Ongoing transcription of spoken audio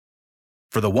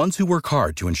For the ones who work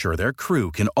hard to ensure their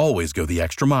crew can always go the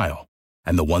extra mile,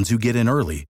 and the ones who get in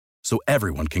early so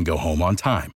everyone can go home on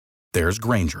time, there's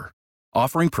Grainger,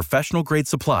 offering professional-grade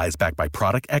supplies backed by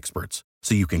product experts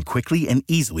so you can quickly and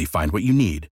easily find what you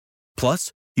need.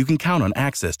 Plus, you can count on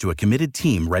access to a committed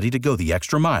team ready to go the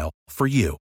extra mile for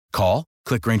you. Call,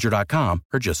 click Grainger.com,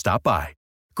 or just stop by.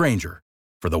 Grainger,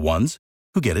 for the ones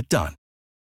who get it done.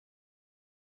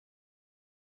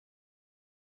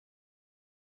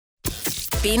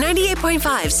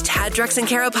 B98.5's Tad, Drex, and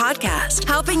Kara podcast,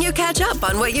 helping you catch up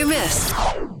on what you missed.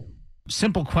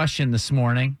 Simple question this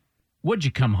morning. What'd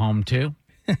you come home to?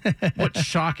 What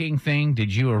shocking thing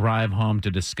did you arrive home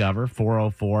to discover?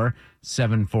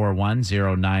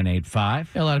 404-741-0985.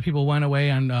 A lot of people went away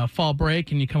on fall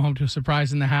break, and you come home to a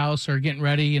surprise in the house or getting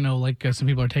ready. You know, like some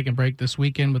people are taking a break this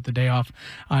weekend with the day off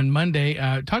on Monday.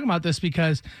 Talking about this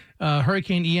because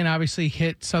Hurricane Ian obviously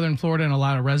hit southern Florida, and a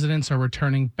lot of residents are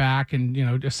returning back and, you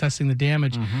know, assessing the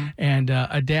damage. And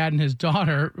a dad and his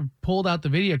daughter pulled out the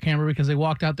video camera because they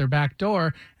walked out their back door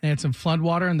and they had some flood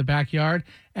water in the backyard.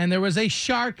 And there was a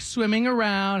shark swimming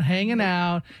around, hanging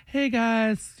out. Hey,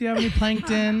 guys, do you have any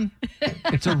plankton?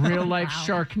 It's a real-life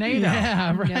Sharknado.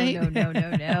 Yeah, right?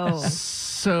 No.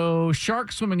 So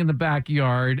shark swimming in the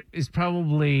backyard is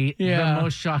probably the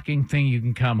most shocking thing you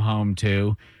can come home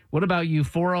to. What about you?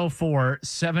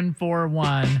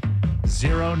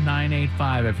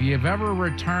 404-741-0985. If you've ever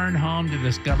returned home to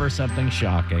discover something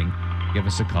shocking, give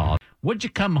us a call. What'd you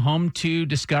come home to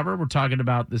discover? We're talking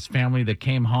about this family that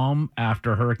came home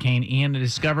after Hurricane Ian and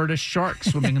discovered a shark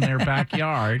swimming in their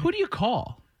backyard. Who do you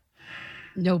call?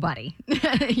 Nobody.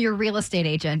 Your real estate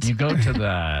agent. You go to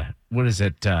the, what is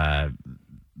it,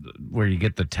 where you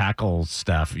get the tackle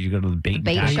stuff. You go to the bait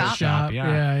tackle shop.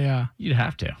 Yeah. You'd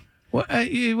have to. What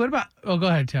about? Oh, go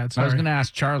ahead, Tad. Sorry. I was going to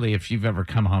ask Charlie if you've ever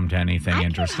come home to anything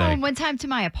interesting. I came home one time to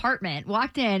my apartment,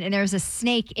 walked in, and there was a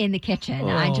snake in the kitchen.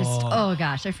 I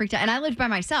freaked out. And I lived by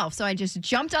myself, so I just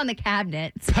jumped on the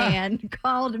cabinets and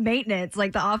called maintenance,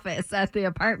 like the office at the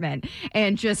apartment,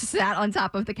 and just sat on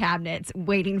top of the cabinets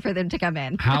waiting for them to come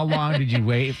in. How long did you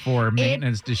wait for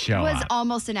maintenance to show up? It was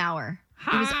almost an hour.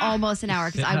 It was almost an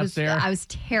hour because I was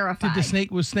terrified.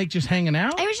 Was Snake just hanging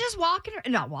out? I was just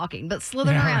not walking, but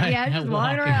slithering around. Yeah, just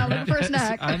walking around looking for a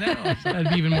snack. I know. That'd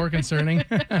be even more concerning.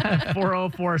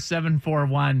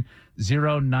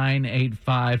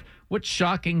 404-741-0985. What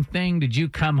shocking thing did you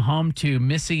come home to,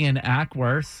 Missy in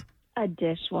Ackworth? A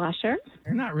dishwasher.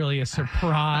 You're not really a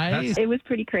surprise. It was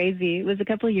pretty crazy. It was a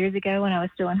couple of years ago when I was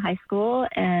still in high school,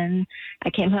 and I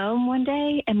came home one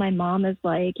day, and my mom is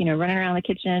like, running around the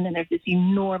kitchen, and there's this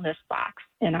enormous box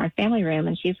in our family room,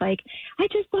 and she's like, I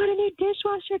just bought a new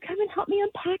dishwasher. Come and help me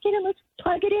unpack it, and let's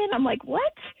plug it in. I'm like,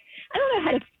 what? I don't know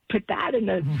how to put that in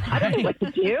the. I don't know what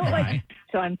to do. Right.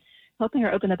 So I'm helping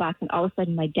her open the box, and all of a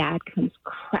sudden my dad comes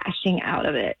crashing out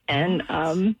of it, and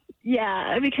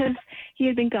because he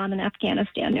had been gone in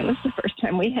Afghanistan. It was the first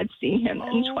time we had seen him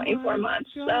in 24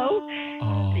 months. So,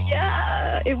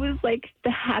 it was like the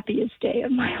happiest day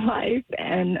of my life,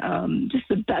 and just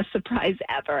the best surprise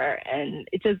ever. And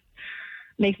it just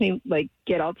makes me like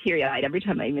get all teary-eyed every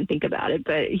time I even think about it.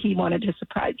 But he wanted to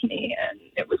surprise me, and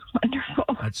it was wonderful.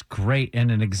 That's great. And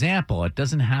an example, it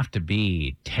doesn't have to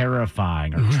be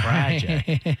terrifying or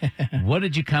tragic. What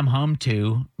did you come home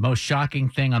to? Most shocking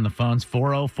thing on the phones,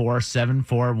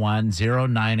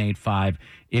 404-741-0985.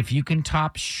 If you can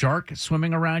top shark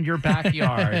swimming around your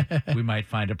backyard, we might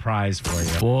find a prize for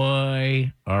you.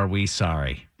 Boy, are we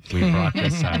sorry we brought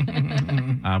this up.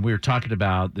 We were talking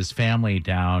about this family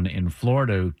down in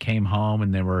Florida who came home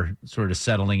and they were sort of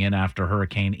settling in after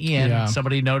Hurricane Ian. Yeah.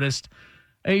 Somebody noticed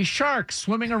a shark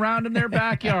swimming around in their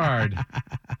backyard.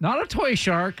 Not a toy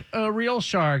shark, a real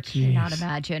shark. Cannot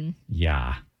imagine.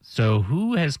 Yeah. So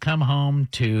who has come home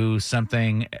to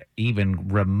something even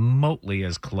remotely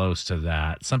as close to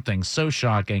that? Something so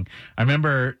shocking. I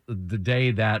remember the day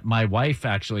that my wife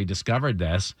actually discovered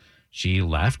this. She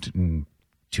left and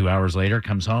 2 hours later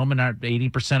comes home and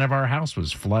 80% of our house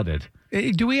was flooded.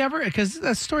 Do we ever, because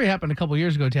that story happened a couple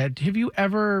years ago, Ted, have you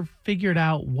ever figured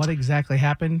out what exactly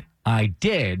happened? I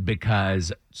did,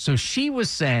 because so she was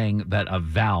saying that a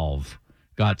valve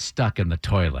got stuck in the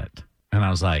toilet. And I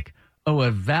was like, oh,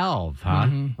 a valve, huh?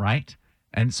 Mm-hmm. Right?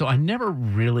 And so I never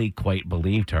really quite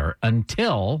believed her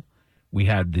until we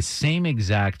had the same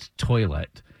exact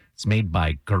toilet. It's made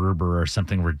by Gerber or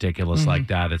something ridiculous like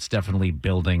that. It's definitely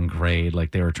building grade, like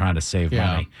they were trying to save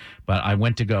money. But I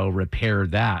went to go repair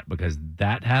that because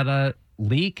that had a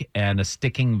leak and a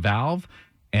sticking valve.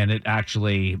 And it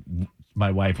actually,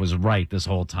 my wife was right this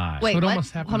whole time. Wait, So it what?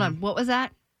 almost happened- Hold on. What was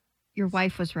that? Your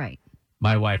wife was right.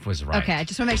 My wife was right. Okay, I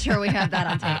just want to make sure we have that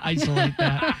on tape. Isolate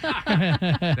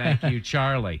that. Thank you,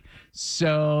 Charlie.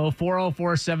 So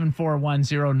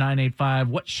 404-741-0985.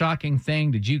 What shocking thing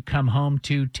did you come home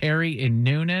to, Terry in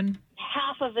Noonan?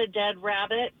 Half of a dead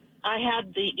rabbit. I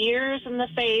had the ears and the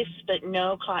face, but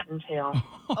no cottontail.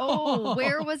 Oh,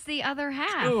 where was the other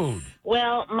half? Dude.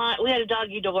 Well, we had a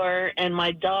doggy door, and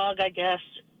my dog, I guess,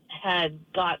 had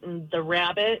gotten the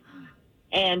rabbit,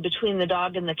 and between the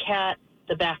dog and the cat,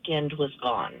 the back end was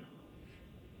gone.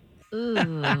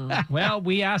 Ooh. Well,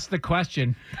 we asked the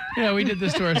question. Yeah, we did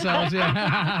this to ourselves.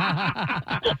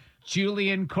 Yeah.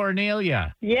 Julian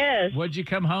Cornelia, Yes. what'd you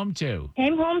come home to?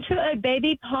 Came home to a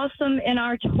baby possum in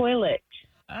our toilet.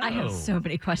 I have Oh. so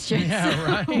many questions.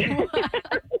 Yeah, right.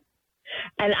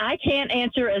 And I can't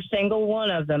answer a single one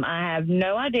of them. I have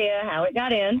no idea how it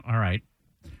got in. All right.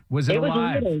 Was it It was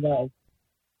alive? little, though.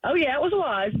 Oh, yeah, it was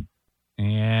alive.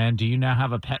 And do you now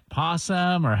have a pet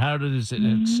possum, or how does it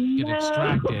get No.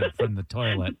 extracted from the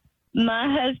toilet?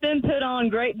 My husband put on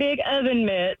great big oven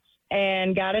mitts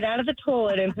and got it out of the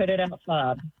toilet and put it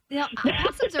outside. You know,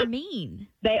 possums are mean.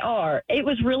 They are. It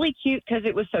was really cute because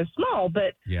it was so small,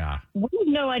 but Yeah. we had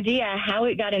no idea how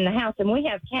it got in the house, and we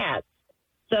have cats.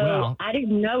 So Well- I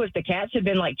didn't know if the cats had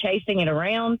been like chasing it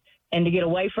around, and to get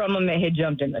away from them, it had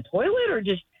jumped in the toilet, or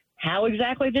just how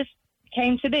exactly this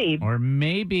came to be. Or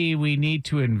maybe we need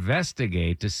to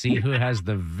investigate to see who has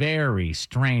the very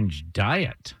strange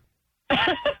diet. All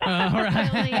right.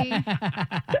 Really?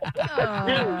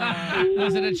 Oh,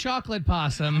 Was it a chocolate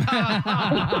possum? too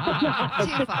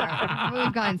far.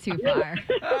 We've gone too far.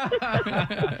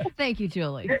 Thank you,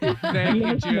 Julie. Thank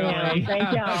you, Julie.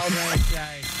 Thank y'all.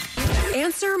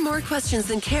 Answer more questions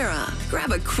than Kara.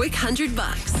 Grab a quick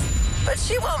 $100. But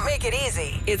she won't make it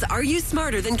easy. It's Are You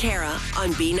Smarter Than Kara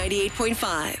on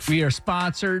B98.5. We are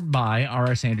sponsored by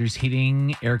R.S. Andrews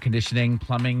Heating, Air Conditioning,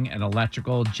 Plumbing, and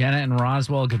Electrical. Jenna and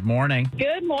Roswell, good morning.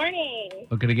 Good morning.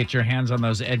 Looking to get your hands on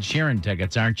those Ed Sheeran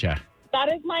tickets, aren't you?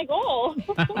 That is my goal.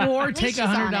 Or take she's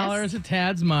 $100 honest. of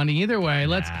Tad's money. Either way,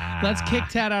 let's kick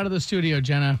Tad out of the studio,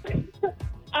 Jenna.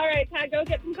 All right, Tad, go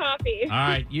get some coffee. All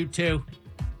right, you too.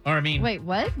 Or, I mean, Wait,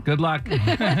 what? good luck.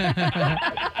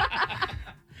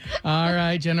 All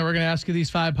right, Jenna, we're going to ask you these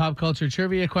 5 pop culture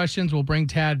trivia questions. We'll bring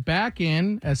Tad back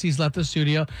in as he's left the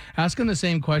studio. Ask him the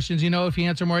same questions. You know, if you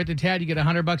answer more right than Tad, you get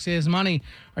 $100 of his money.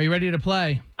 Are you ready to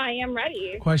play? I am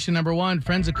ready. Question number 1.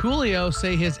 Friends of Coolio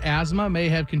say his asthma may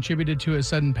have contributed to his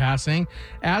sudden passing.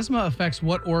 Asthma affects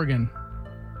what organ?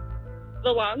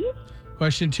 The lungs?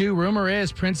 Question 2. Rumor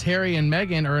is Prince Harry and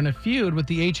Meghan are in a feud with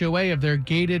the HOA of their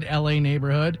gated LA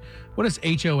neighborhood. What does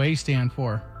HOA stand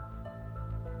for?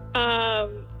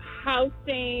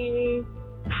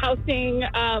 Housing,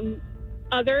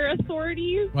 other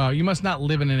authorities. Well, you must not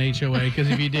live in an HOA, because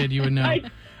if you did, you would know.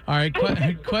 All right,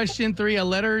 question 3. A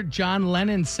letter John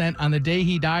Lennon sent on the day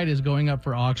he died is going up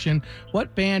for auction.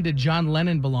 What band did John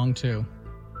Lennon belong to?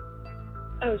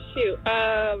 Oh, shoot.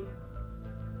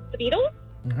 The Beatles?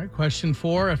 All right, question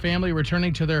 4. A family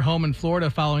returning to their home in Florida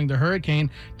following the hurricane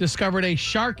discovered a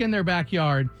shark in their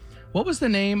backyard. What was the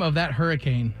name of that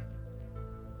hurricane?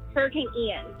 Hurricane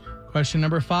Ian. Question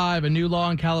number 5. A new law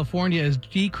in California is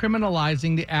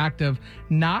decriminalizing the act of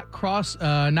not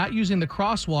using the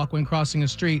crosswalk when crossing a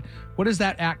street. What is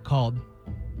that act called?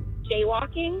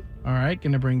 Jaywalking? All right,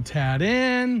 gonna bring Tad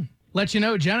in. Let you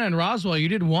know, Jenna and Roswell, you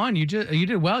did one. You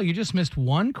did well. You just missed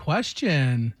one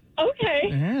question. Okay.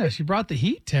 Yeah, she brought the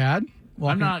heat, Tad.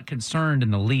 I'm not concerned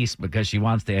in the least because she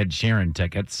wants the Ed Sheeran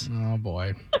tickets. Oh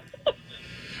boy.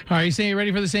 All right, you saying you're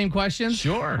ready for the same questions?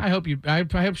 Sure. I hope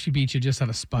she beat you just out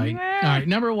of spite. All right,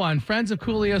 number 1. Friends of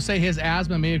Coolio say his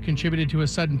asthma may have contributed to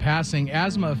his sudden passing.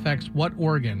 Asthma affects what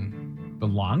organ? The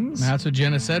lungs? That's what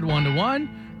Jenna said,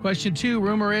 1-1. Question 2.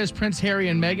 Rumor is Prince Harry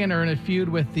and Meghan are in a feud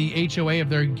with the HOA of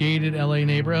their gated LA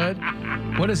neighborhood.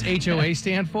 What does HOA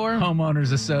stand for?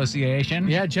 Homeowners Association.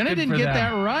 Yeah, Jenna Good didn't for get them.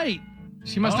 that right.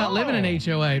 She must not live in an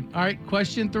HOA. All right,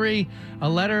 question 3. A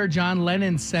letter John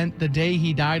Lennon sent the day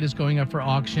he died is going up for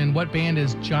auction. What band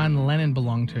does John Lennon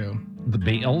belong to? The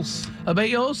Beatles.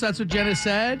 Beatles, that's what Jenna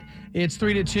said. It's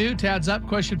 3-2. Tad's up.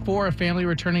 Question 4. A family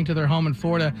returning to their home in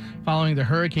Florida following the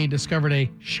hurricane discovered a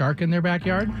shark in their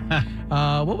backyard.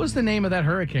 What was the name of that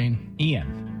hurricane?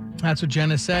 Ian. That's what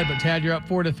Jenna said, but Tad, you're up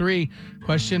 4-3.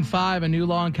 Question 5. A new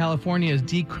law in California is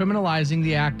decriminalizing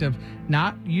the act of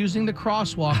not using the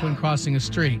crosswalk when crossing a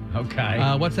street. Okay.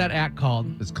 What's that act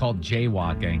called? It's called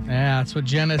jaywalking. Yeah, that's what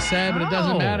Jenna said, but it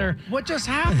doesn't matter. What just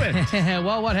happened?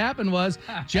 Well, what happened was,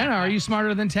 Jenna, are you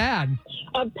smarter than Tad?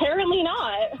 Apparently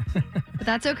not. But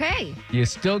that's okay. You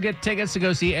still get tickets to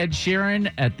go see Ed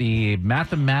Sheeran at the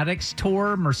Mathematics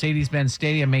Tour, Mercedes-Benz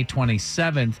Stadium, May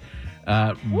 27th.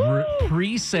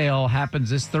 Pre-sale happens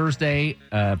this Thursday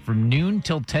from noon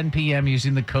till 10 p.m.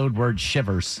 using the code word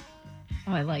SHIVERS.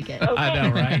 Oh, I like it. I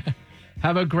know, right?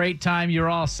 Have a great time. You're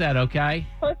all set, okay?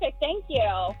 Perfect. Thank you.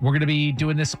 We're going to be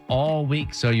doing this all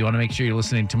week, so you want to make sure you're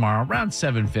listening tomorrow around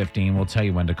 7:15. We'll tell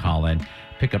you when to call in.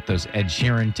 Pick up those Ed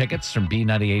Sheeran tickets from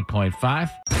B98.5.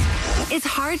 It's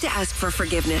hard to ask for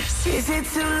forgiveness. Is it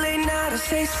too late now to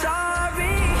say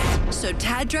sorry? So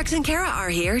Tad, Drex, and Kara are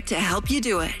here to help you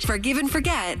do it. Forgive and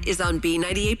Forget is on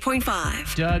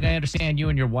B98.5. Doug, I understand you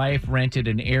and your wife rented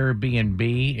an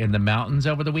Airbnb in the mountains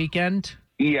over the weekend.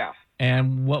 Yeah.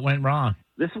 And what went wrong?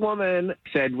 This woman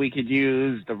said we could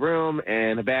use the room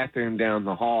and a bathroom down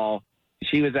the hall.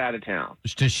 She was out of town.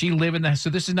 Does she live in the... So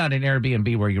this is not an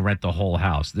Airbnb where you rent the whole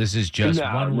house. This is just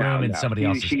one room and somebody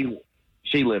else's...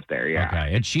 She lived there, yeah.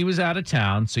 Okay, and she was out of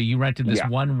town, so you rented this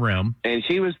one room. And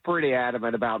she was pretty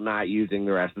adamant about not using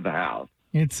the rest of the house.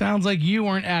 It sounds like you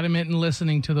weren't adamant in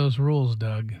listening to those rules,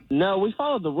 Doug. No, we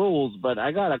followed the rules, but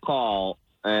I got a call,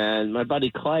 and my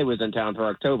buddy Clay was in town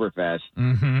for Oktoberfest.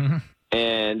 Mm-hmm.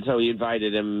 And so he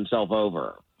invited himself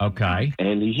over. Okay.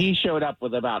 And he showed up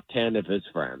with about 10 of his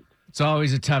friends. It's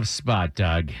always a tough spot,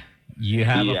 Doug. You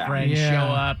have a friend show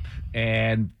up,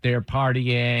 and they're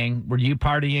partying. Were you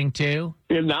partying too?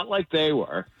 Yeah, not like they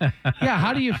were. Yeah,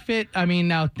 how do you fit? I mean,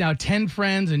 now 10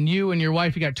 friends and you and your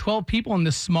wife, you got 12 people in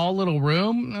this small little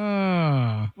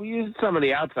room? We used some of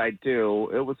the outside too.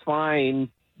 It was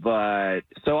fine. But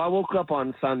so I woke up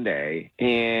on Sunday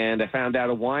and I found out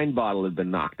a wine bottle had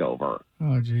been knocked over.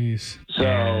 Oh, geez. So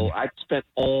I spent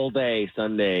all day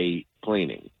Sunday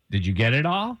cleaning. Did you get it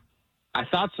all? I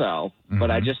thought so,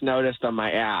 but I just noticed on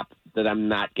my app that I'm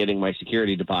not getting my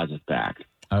security deposit back.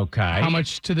 Okay. How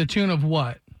much to the tune of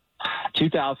what?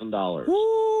 $2,000.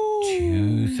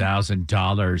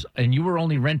 $2,000. And you were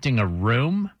only renting a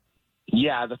room?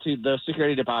 Yeah, the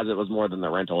security deposit was more than the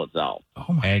rental itself.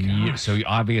 Oh, my God. So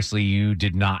obviously you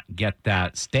did not get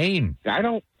that stain. I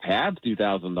don't have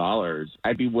 $2,000.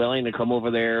 I'd be willing to come over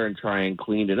there and try and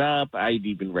clean it up. I'd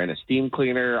even rent a steam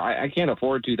cleaner. I can't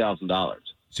afford $2,000.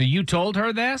 So you told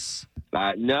her this?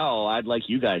 No, I'd like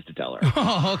you guys to tell her.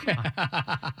 Oh, okay.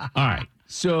 All right.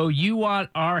 So you want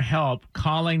our help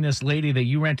calling this lady that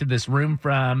you rented this room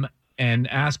from and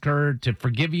ask her to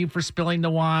forgive you for spilling the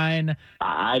wine?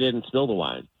 I didn't spill the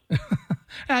wine.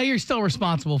 You're still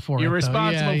responsible for it. You're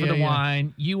responsible for the yeah.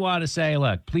 wine. You want to say,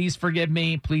 look, please forgive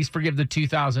me. Please forgive the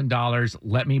 $2,000.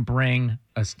 Let me bring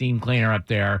a steam cleaner up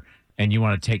there, and you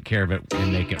want to take care of it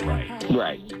and make it right.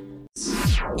 Right.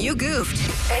 You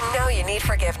goofed, and now you need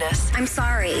forgiveness. I'm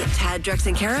sorry. Tad, Drex,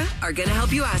 and Kara are going to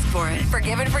help you ask for it.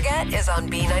 Forgive and Forget is on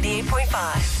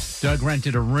B98.5. Doug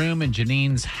rented a room in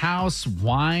Janine's house.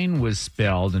 Wine was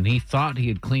spilled, and he thought he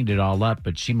had cleaned it all up,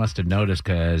 but she must have noticed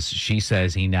because she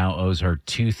says he now owes her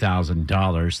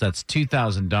 $2,000. That's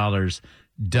 $2,000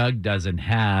 Doug doesn't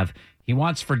have. He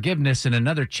wants forgiveness and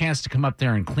another chance to come up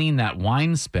there and clean that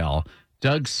wine spill.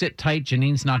 Doug, sit tight.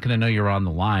 Janine's not going to know you're on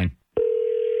the line.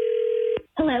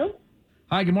 Hello?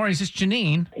 Hi, good morning. Is this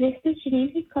Janine? This is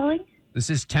Janine who's calling.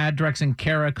 This is Tad, Drex, and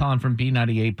Kara calling from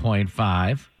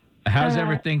B98.5. How's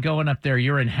everything going up there?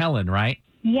 You're in Helen, right?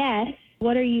 Yes.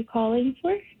 What are you calling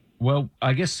for? Well,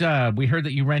 I guess we heard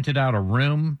that you rented out a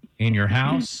room in your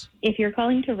house. If you're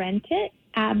calling to rent it,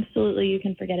 absolutely you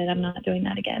can forget it. I'm not doing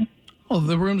that again. Oh,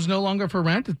 the room's no longer for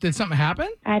rent? Did something happen?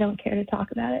 I don't care to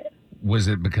talk about it. Was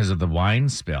it because of the wine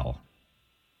spill?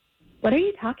 What are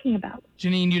you talking about?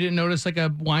 Janine, you didn't notice like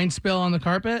a wine spill on the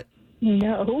carpet?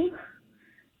 No.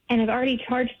 And I've already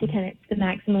charged the tenants the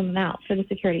maximum amount for the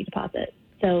security deposit.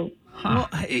 So Well,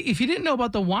 if you didn't know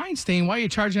about the wine stain, why are you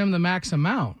charging them the max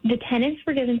amount? the tenants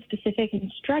were given specific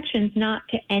instructions not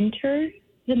to enter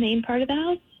the main part of the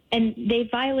house, and they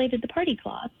violated the party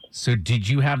clause. So did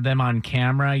you have them on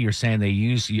camera? You're saying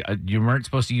you weren't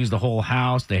supposed to use the whole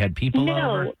house. They had people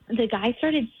over? No, the guy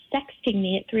started sexting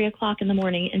me at 3 o'clock in the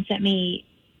morning and sent me,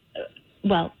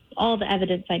 all the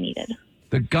evidence I needed.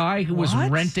 The guy who was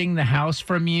renting the house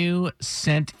from you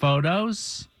sent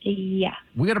photos? Yeah.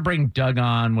 We got to bring Doug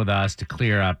on with us to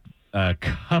clear up a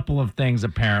couple of things,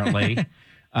 apparently.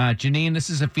 Janine, this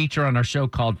is a feature on our show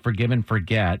called Forgive and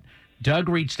Forget. Doug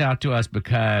reached out to us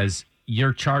because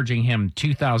you're charging him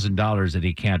 $2,000 that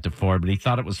he can't afford, but he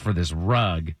thought it was for this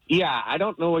rug. Yeah, I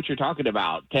don't know what you're talking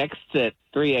about. Texts at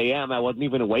 3 a.m. I wasn't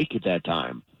even awake at that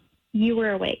time. You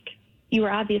were awake. You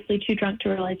were obviously too drunk to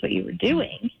realize what you were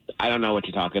doing. I don't know what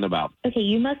you're talking about. Okay,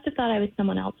 you must have thought I was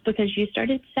someone else because you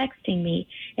started sexting me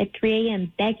at 3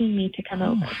 a.m. begging me to come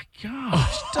over.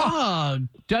 Gosh, Doug.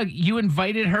 Doug, you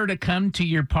invited her to come to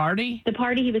your party? The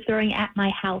party he was throwing at my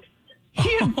house.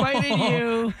 He invited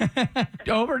you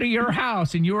over to your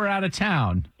house and you were out of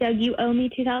town. Doug, you owe me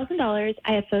 $2,000.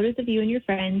 I have photos of you and your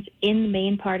friends in the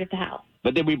main part of the house.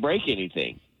 But did we break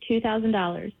anything?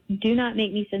 $2,000. Do not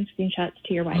make me send screenshots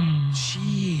to your wife.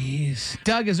 Jeez.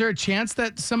 Doug, is there a chance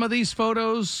that some of these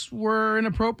photos were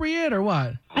inappropriate or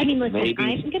what? I mean, listen, Maybe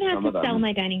I'm going to have some to of them. sell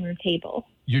my dining room table.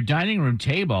 Your dining room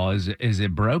table, is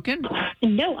it broken?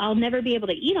 No, I'll never be able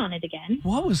to eat on it again.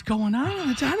 What was going on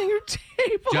the dining room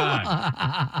table? Doug,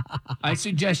 I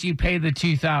suggest you pay the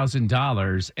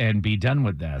 $2,000 and be done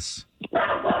with this.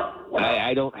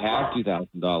 I don't have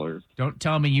 $2,000. Don't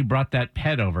tell me you brought that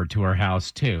pet over to her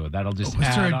house, too. That'll just Was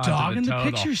there add a on to dog in the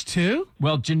total. pictures, too?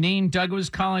 Well, Janine, Doug was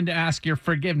calling to ask your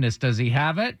forgiveness. Does he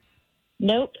have it?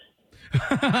 Nope.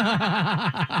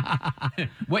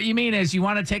 What you mean is you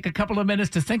want to take a couple of minutes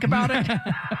to think about it?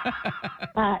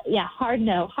 Yeah, hard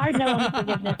no. Hard no on the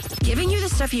forgiveness. Giving you the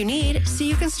stuff you need so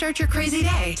you can start your crazy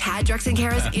day. Tad, Drex, and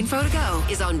Kara's Info to Go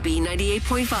is on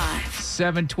B98.5.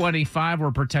 725.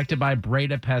 We're protected by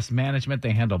Breda Pest Management.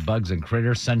 They handle bugs and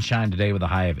critters. Sunshine today with a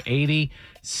high of 80.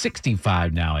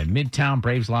 65 now in Midtown.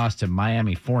 Braves lost to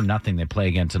Miami 4-0. They play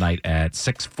again tonight at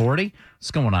 6:40.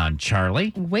 What's going on,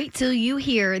 Charlie? Wait till you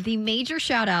hear the major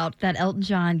shout out that Elton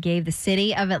John gave the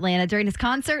city of Atlanta during his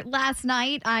concert last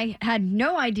night. I had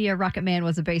no idea Rocket Man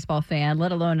was a baseball fan,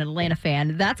 let alone an Atlanta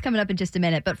fan. That's coming up in just a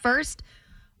minute. But first,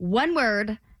 one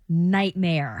word.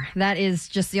 Nightmare. That is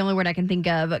just the only word I can think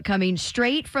of. Coming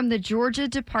straight from the Georgia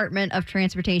Department of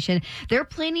Transportation, they're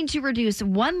planning to reduce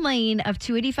one lane of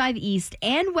 285 East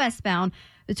and westbound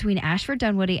between Ashford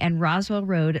Dunwoody and Roswell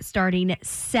Road starting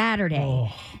Saturday.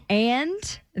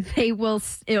 And it'll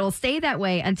stay that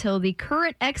way until the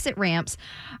current exit ramps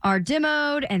are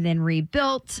demoed and then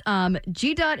rebuilt.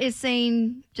 GDOT is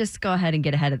saying just go ahead and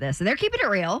get ahead of this. And they're keeping it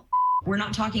real. We're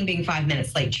not talking being 5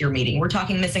 minutes late to your meeting. We're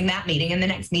talking missing that meeting and the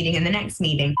next meeting and the next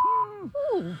meeting.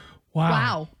 Ooh.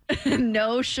 Wow.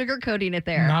 No sugarcoating it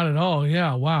there. Not at all.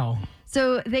 Yeah. Wow.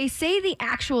 So they say the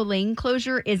actual lane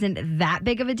closure isn't that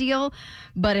big of a deal,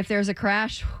 but if there's a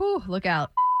crash, look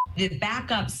out. The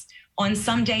backups on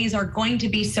some days are going to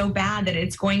be so bad that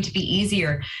it's going to be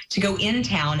easier to go in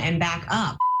town and back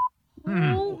up.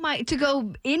 Oh my! To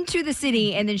go into the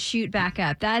city and then shoot back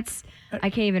up. I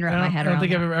can't even wrap my head around. I don't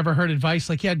think I've ever heard advice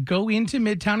like, go into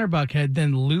Midtown or Buckhead,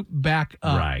 then loop back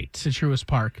up to Truist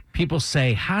Park. People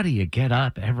say, how do you get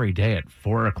up every day at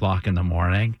 4 o'clock in the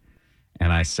morning?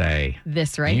 And I say,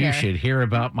 this right you here. should hear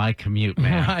about my commute,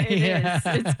 man. It is.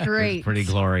 It's great. It's pretty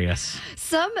glorious.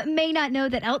 Some may not know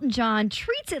that Elton John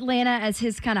treats Atlanta as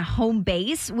his kind of home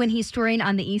base when he's touring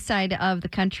on the east side of the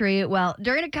country. Well,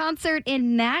 during a concert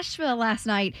in Nashville last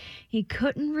night, he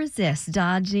couldn't resist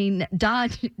dogging the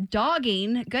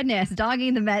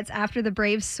Mets after the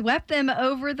Braves swept them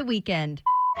over the weekend.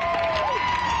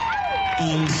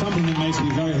 And something that makes me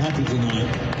very happy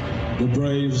tonight. The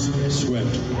Braves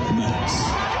swept the Mets.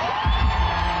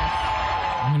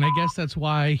 I mean, I guess that's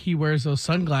why he wears those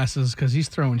sunglasses, because he's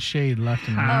throwing shade left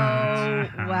and right.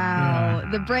 Oh, wow.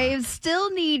 The Braves still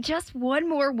need just one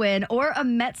more win or a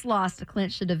Mets loss to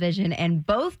clinch the division, and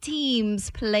both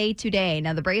teams play today.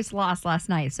 Now, the Braves lost last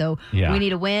night, so we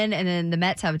need a win, and then the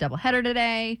Mets have a doubleheader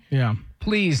today. Yeah.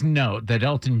 Please note that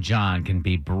Elton John can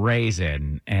be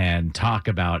brazen and talk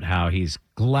about how he's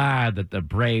glad that the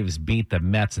Braves beat the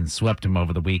Mets and swept him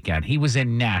over the weekend. He was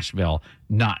in Nashville,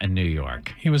 not in New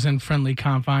York. He was in friendly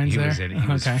confines there? He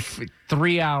was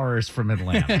 3 hours from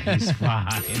Atlanta. He's fine.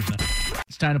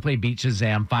 It's time to play Beat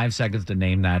Shazam. 5 seconds to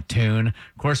name that tune.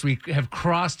 Of course, we have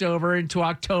crossed over into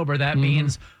October. That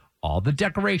means all the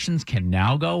decorations can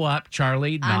now go up,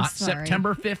 Charlie, not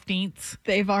September 15th.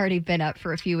 They've already been up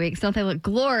for a few weeks. Don't they look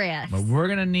glorious? But we're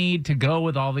going to need to go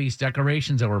with all these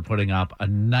decorations that we're putting up, a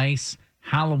nice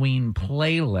Halloween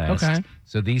playlist. Okay.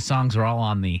 So these songs are all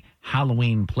on the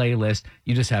Halloween playlist.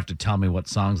 You just have to tell me what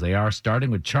songs they are, starting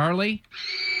with Charlie.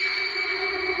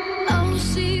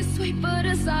 Oh, she's sweet but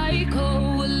a psycho.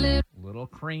 Little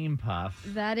Cream Puff.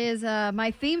 That is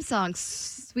my theme song,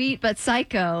 Sweet But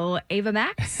Psycho, Ava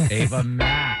Max. Ava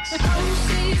Max. Oh,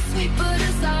 she's sweet but a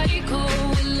psycho.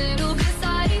 A little bit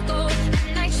psycho.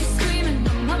 At night she's screaming,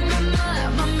 my.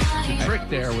 The trick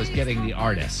there was getting the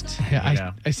artist.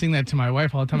 Yeah, I sing that to my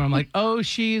wife all the time. I'm like, oh,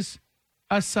 she's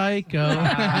a psycho. No,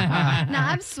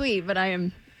 I'm sweet, but I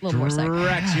am a little more psycho.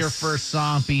 Drex, your first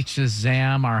song, Beat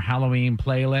Shazam, our Halloween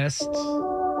playlist.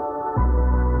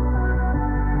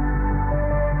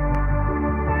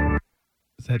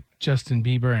 Is that Justin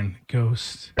Bieber and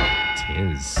Ghost?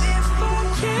 Tis.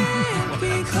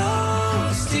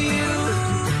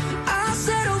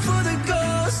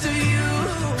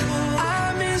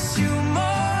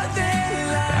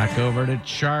 over to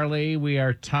Charlie. We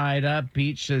are tied up.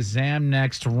 Beat Shazam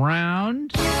next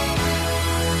round.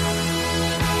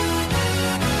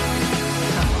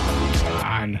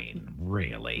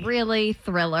 Really? Really?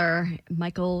 Thriller.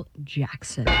 Michael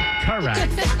Jackson. Correct.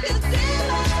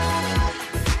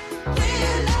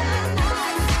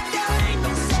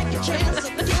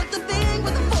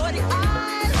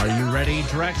 Are you ready,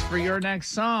 Drex, for your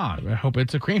next song? I hope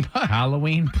it's a cream pie.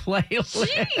 Halloween playlist.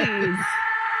 Jeez.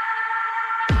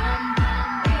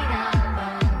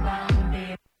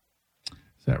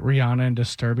 Is that Rihanna and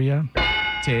Disturbia?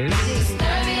 Tis.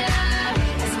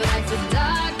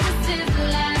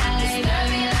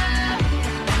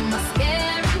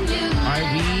 All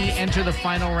right, we enter the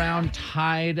final round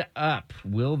tied up.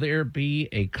 Will there be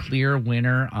a clear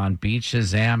winner on Beat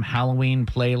Shazam Halloween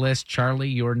playlist? Charlie,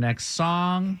 your next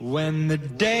song. When the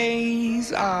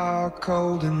days are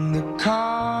cold and the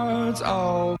cards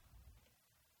all.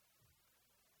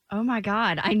 Oh my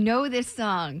God. I know this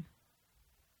song.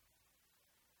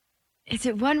 Is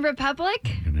it One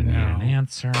Republic? I'm gonna need an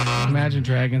answer. Imagine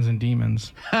Dragons and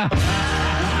Demons. Like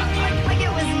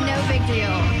it was no big deal.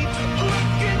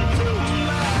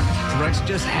 Rex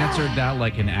just answered that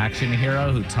like an action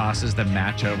hero who tosses the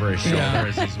match over his shoulder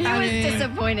as he's He was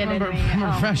disappointed in me. I'm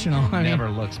a professional. I mean, never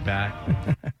looks back.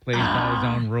 Plays by his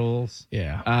own rules.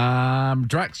 yeah.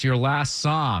 Drex, your last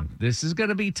song. This is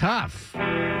gonna be tough.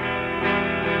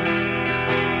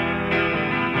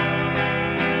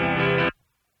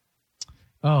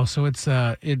 Oh, so it's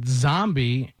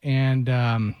Zombie and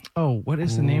what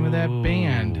is the name of that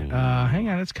band? Hang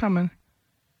on, it's coming.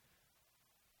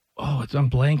 Oh, I'm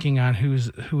blanking on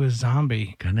who is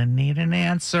Zombie. Gonna need an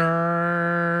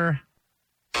answer.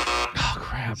 Oh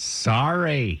crap!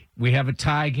 Sorry, we have a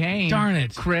tie game. Darn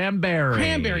it!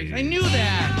 Cranberries. I knew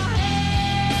that.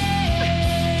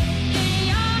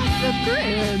 The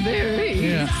Cranberries.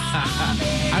 Yeah.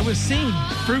 I was seeing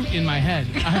fruit in my head.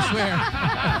 I swear.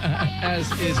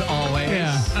 As is always.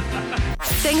 Yeah.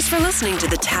 Thanks for listening to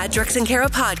the Tad, Drex, and Kara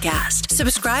podcast.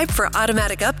 Subscribe for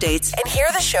automatic updates and hear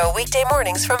the show weekday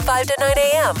mornings from 5 to 9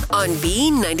 a.m. on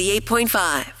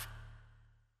B98.5.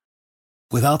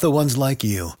 Without the ones like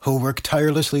you, who work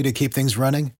tirelessly to keep things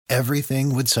running,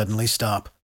 everything would suddenly stop.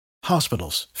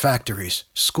 Hospitals, factories,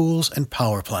 schools, and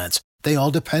power plants, they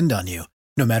all depend on you.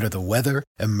 No matter the weather,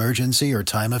 emergency, or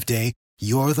time of day,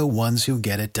 you're the ones who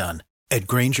get it done. At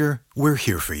Grainger, we're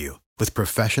here for you with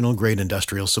professional-grade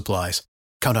industrial supplies.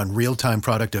 Count on real-time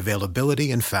product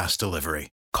availability and fast delivery.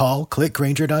 Call, click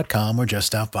Grainger.com, or just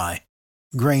stop by.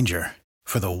 Grainger,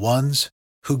 for the ones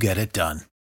who get it done.